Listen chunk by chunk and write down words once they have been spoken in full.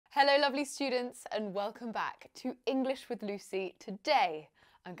Hello lovely students and welcome back to English with Lucy. Today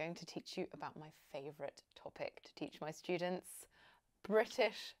I'm going to teach you about my favourite topic to teach my students,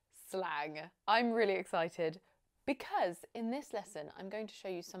 British slang. I'm really excited because in this lesson I'm going to show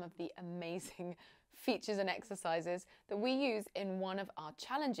you some of the amazing features and exercises that we use in one of our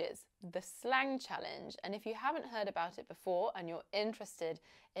challenges, the Slang Challenge. And if you haven't heard about it before and you're interested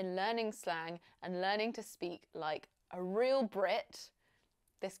in learning slang and learning to speak like a real Brit,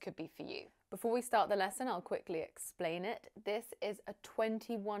 this could be for you. Before we start the lesson, I'll quickly explain it. This is a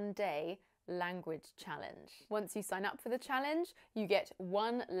 21-day language challenge. Once you sign up for the challenge, you get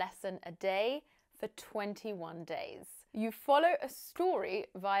one lesson a day for 21 days. You follow a story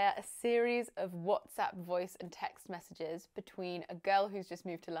via a series of WhatsApp voice and text messages between a girl who's just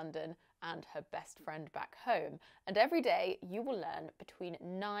moved to London and her best friend back home. And every day you will learn between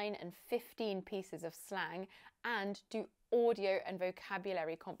 9 and 15 pieces of slang and do audio and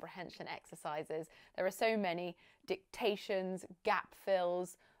vocabulary comprehension exercises. There are so many: dictations, gap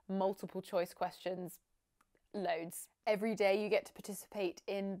fills, multiple choice questions, loads. Every day you get to participate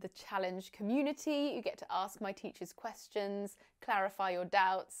in the challenge community, you get to ask my teachers questions, clarify your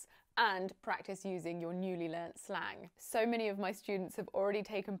doubts, and practice using your newly learnt slang. So many of my students have already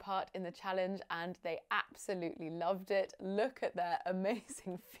taken part in the challenge and they absolutely loved it. Look at their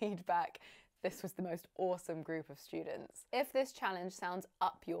amazing feedback. This was the most awesome group of students. If this challenge sounds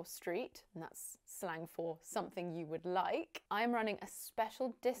up your street, and that's slang for something you would like, I'm running a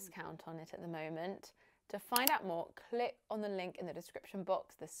special discount on it at the moment. To find out more, click on the link in the description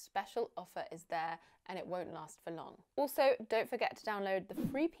box. The special offer is there and it won't last for long. Also, don't forget to download the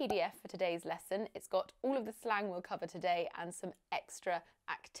free PDF for today's lesson. It's got all of the slang we'll cover today and some extra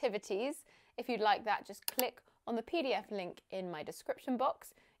activities. If you'd like that, just click on the PDF link in my description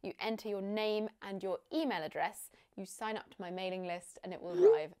box. You enter your name and your email address, you sign up to my mailing list and it will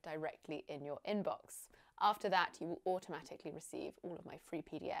arrive directly in your inbox. After that, you will automatically receive all of my free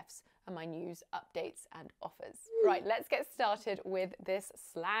PDFs and my news, updates and offers. Right, let's get started with this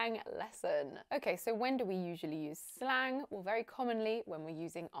slang lesson. Okay, so when do we usually use slang? Well, very commonly when we're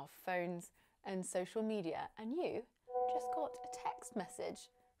using our phones and social media. And you just got a text message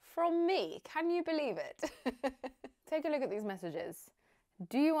from me. Can you believe it? Take a look at these messages.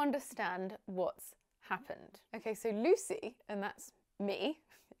 Do you understand what's happened? Okay, so Lucy, and that's me,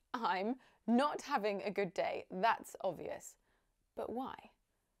 I'm not having a good day. That's obvious. But why?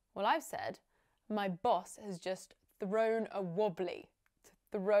 Well, I've said my boss has just thrown a wobbly. To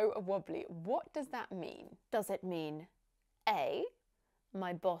throw a wobbly. What does that mean? Does it mean A,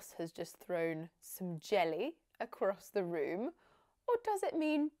 my boss has just thrown some jelly across the room? Or does it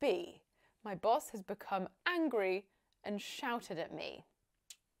mean B, my boss has become angry and shouted at me?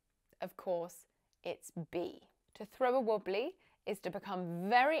 Of course, it's B. To throw a wobbly is to become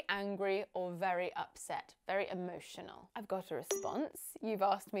very angry or very upset, very emotional. I've got a response. You've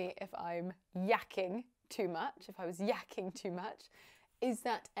asked me if I'm yakking too much, if I was yakking too much. Is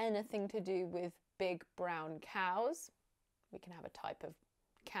that anything to do with big brown cows? We can have a type of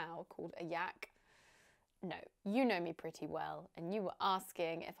cow called a yak. No, you know me pretty well, and you were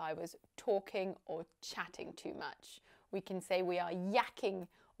asking if I was talking or chatting too much. We can say we are yakking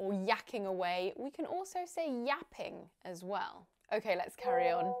or yakking away. We can also say yapping as well. Okay, let's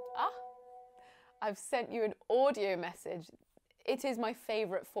carry on. I've sent you an audio message. It is my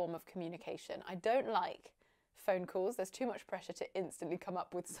favourite form of communication. I don't like phone calls. There's too much pressure to instantly come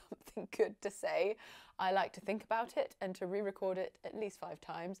up with something good to say. I like to think about it and to re-record it at least 5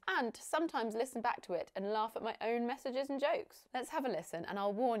 times and to sometimes listen back to it and laugh at my own messages and jokes. Let's have a listen and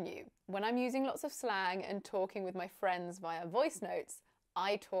I'll warn you, when I'm using lots of slang and talking with my friends via voice notes,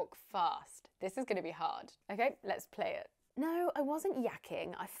 I talk fast. This is going to be hard. Okay, let's play it. No, I wasn't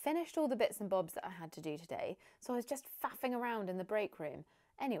yakking. I finished all the bits and bobs that I had to do today, so I was just faffing around in the break room.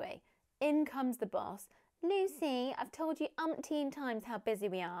 Anyway, in comes the boss. Lucy, I've told you umpteen times how busy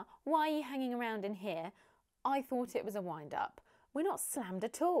we are. Why are you hanging around in here? I thought it was a wind-up. We're not slammed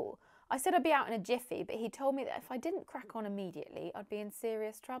at all. I said I'd be out in a jiffy, but he told me that if I didn't crack on immediately, I'd be in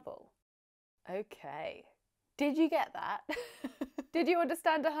serious trouble. Okay. Did you get that? Did you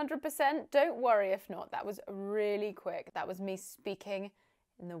understand 100%? Don't worry if not. That was really quick. That was me speaking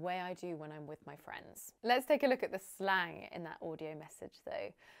in the way I do when I'm with my friends. Let's take a look at the slang in that audio message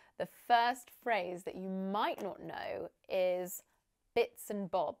though. The first phrase that you might not know is bits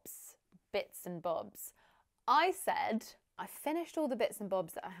and bobs. Bits and bobs. I said, I finished all the bits and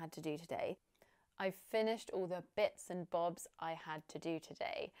bobs that I had to do today. I finished all the bits and bobs I had to do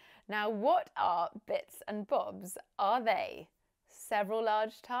today. Now, what are bits and bobs? Are they several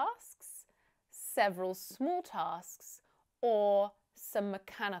large tasks, several small tasks, or some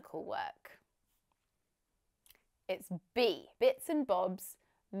mechanical work. It's B. Bits and bobs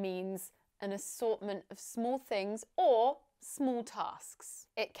means an assortment of small things or small tasks.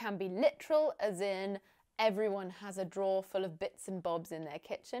 It can be literal, as in everyone has a drawer full of bits and bobs in their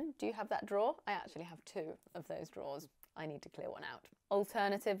kitchen. Do you have that drawer? I actually have 2 of those drawers. I need to clear one out.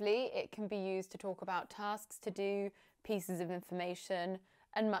 Alternatively, it can be used to talk about tasks to do, pieces of information,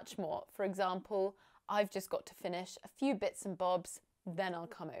 and much more. For example, I've just got to finish a few bits and bobs, then I'll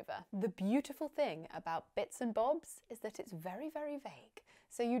come over. The beautiful thing about bits and bobs is that it's very, very vague.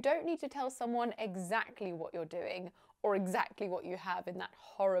 So you don't need to tell someone exactly what you're doing or exactly what you have in that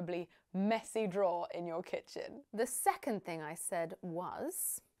horribly messy drawer in your kitchen. The second thing I said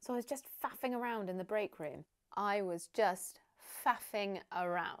was, so I was just faffing around in the break room. I was just faffing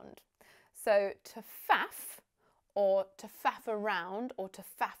around. So to faff, or to faff around, or to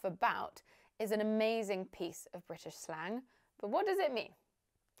faff about is an amazing piece of British slang. But what does it mean?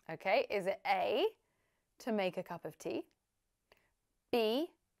 Okay, is it A, to make a cup of tea, B,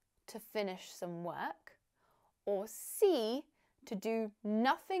 to finish some work, or C, to do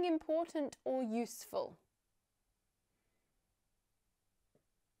nothing important or useful?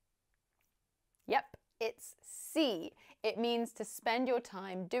 Yep, it's C. It means to spend your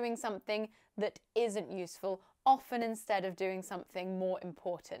time doing something that isn't useful, often instead of doing something more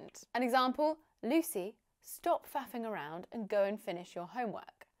important. An example, Lucy, stop faffing around and go and finish your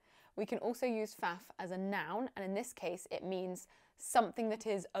homework. We can also use faff as a noun, and in this case it means something that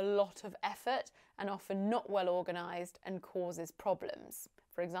is a lot of effort and often not well organised and causes problems.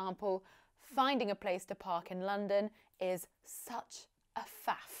 For example, finding a place to park in London is such a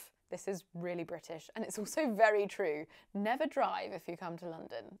faff. This is really British, and it's also very true. Never drive if you come to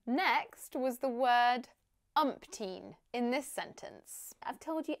London. Next was the word umpteen in this sentence. I've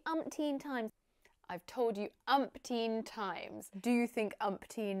told you umpteen times. I've told you umpteen times. Do you think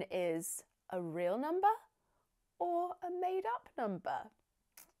umpteen is a real number or a made-up number?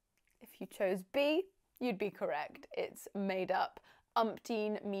 If you chose B, you'd be correct. It's made up.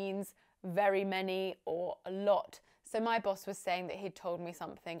 Umpteen means very many or a lot. So my boss was saying that he'd told me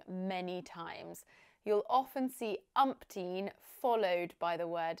something many times. You'll often see umpteen followed by the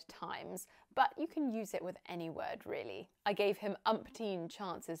word times, but you can use it with any word really. I gave him umpteen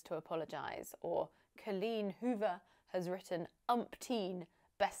chances to apologise, or Colleen Hoover has written umpteen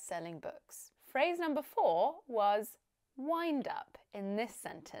best-selling books. Phrase number 4 was wind up in this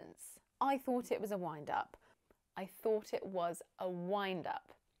sentence. I thought it was a wind up. I thought it was a wind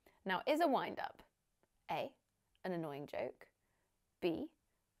up. Now, is a wind up A, an annoying joke, B,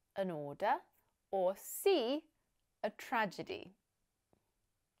 an order, or C, a tragedy?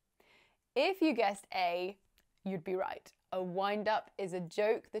 If you guessed A, you'd be right. A wind-up is a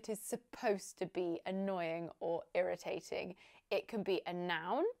joke that is supposed to be annoying or irritating. It can be a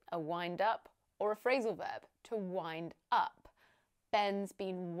noun, a wind-up, or a phrasal verb, to wind up. Ben's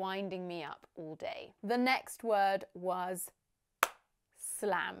been winding me up all day. The next word was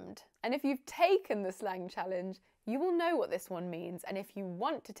slammed. And if you've taken the slang challenge, you will know what this one means. And if you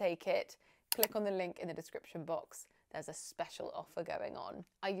want to take it, click on the link in the description box. There's a special offer going on.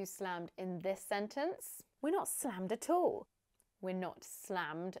 I use slammed in this sentence. We're not slammed at all. We're not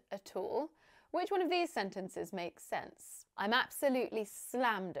slammed at all. Which one of these sentences makes sense? I'm absolutely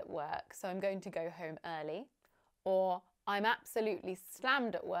slammed at work, so I'm going to go home early. Or I'm absolutely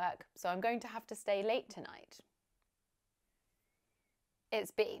slammed at work, so I'm going to have to stay late tonight.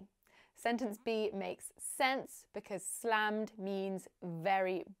 It's B. Sentence B makes sense because slammed means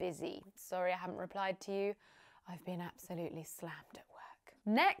very busy. Sorry I haven't replied to you. I've been absolutely slammed at work.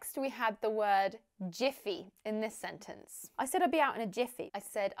 Next, we had the word jiffy in this sentence. I said I'd be out in a jiffy. I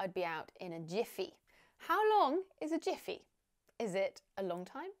said I'd be out in a jiffy. How long is a jiffy? Is it a long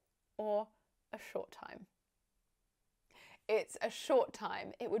time or a short time? It's a short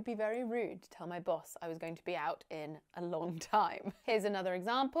time. It would be very rude to tell my boss I was going to be out in a long time. Here's another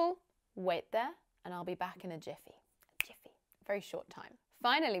example. Wait there and I'll be back in a jiffy. A jiffy. Very short time.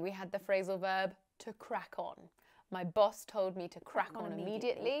 Finally, we had the phrasal verb to crack on. My boss told me to crack on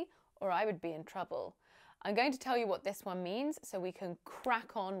immediately or I would be in trouble. I'm going to tell you what this one means so we can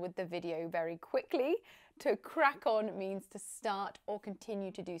crack on with the video very quickly. To crack on means to start or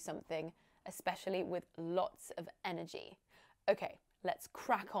continue to do something, especially with lots of energy. Okay, let's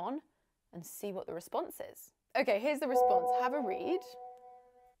crack on and see what the response is. Okay, here's the response. Have a read.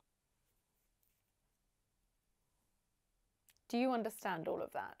 Do you understand all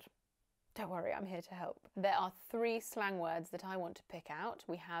of that? Don't worry, I'm here to help. There are 3 slang words that I want to pick out.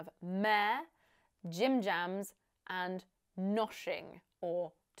 We have mare, jimjams, and noshing,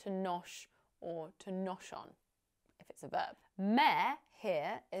 or to nosh, or to nosh on, if it's a verb. Mare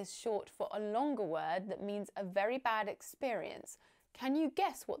here is short for a longer word that means a very bad experience. Can you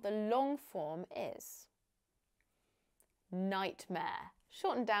guess what the long form is? Nightmare.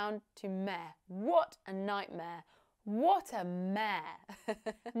 Shortened down to mare. What a nightmare. What a mare.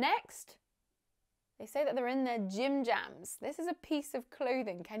 Next, they say that they're in their jimjams. This is a piece of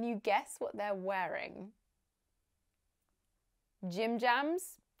clothing. Can you guess what they're wearing?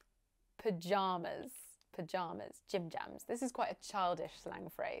 Jimjams? Pajamas. Pajamas. Jimjams. This is quite a childish slang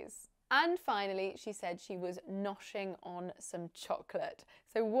phrase. And finally, she said she was noshing on some chocolate.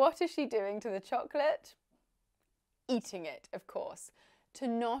 So what is she doing to the chocolate? Eating it, of course. To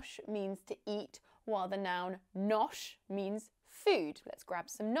nosh means to eat, while the noun nosh means food. Let's grab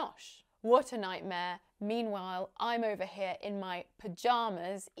some nosh. What a nightmare. Meanwhile, I'm over here in my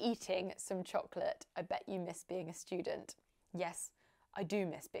pajamas eating some chocolate. I bet you miss being a student. Yes, I do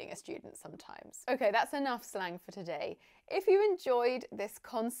miss being a student sometimes. Okay, that's enough slang for today. If you enjoyed this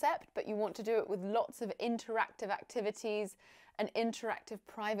concept, but you want to do it with lots of interactive activities, an interactive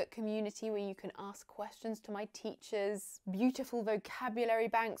private community where you can ask questions to my teachers, beautiful vocabulary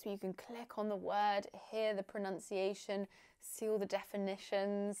banks where you can click on the word, hear the pronunciation, see all the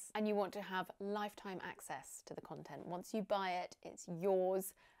definitions, and you want to have lifetime access to the content. Once you buy it, it's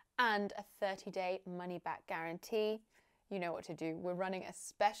yours, and a 30-day money-back guarantee. You know what to do. We're running a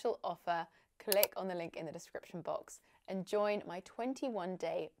special offer. Click on the link in the description box and join my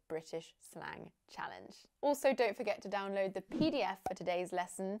 21-day British Slang Challenge. Also, don't forget to download the PDF for today's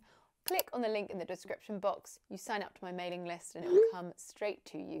lesson. Click on the link in the description box. You sign up to my mailing list and it will come straight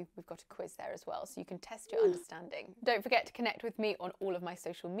to you. We've got a quiz there as well, so you can test your understanding. Don't forget to connect with me on all of my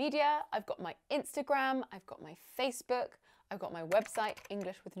social media. I've got my Instagram, I've got my Facebook, I've got my website,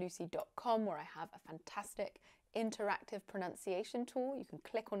 englishwithlucy.com, where I have a fantastic interactive pronunciation tool. You can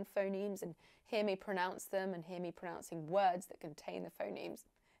click on phonemes and hear me pronounce them and hear me pronouncing words that contain the phonemes.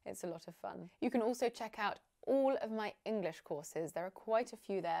 It's a lot of fun. You can also check out all of my English courses. There are quite a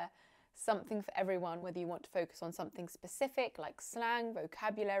few there. Something for everyone, whether you want to focus on something specific like slang,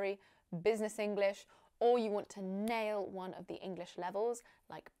 vocabulary, business English, or you want to nail one of the English levels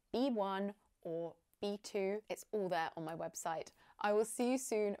like B1 or B2. It's all there on my website. I will see you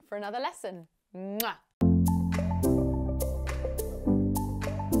soon for another lesson. Mwah!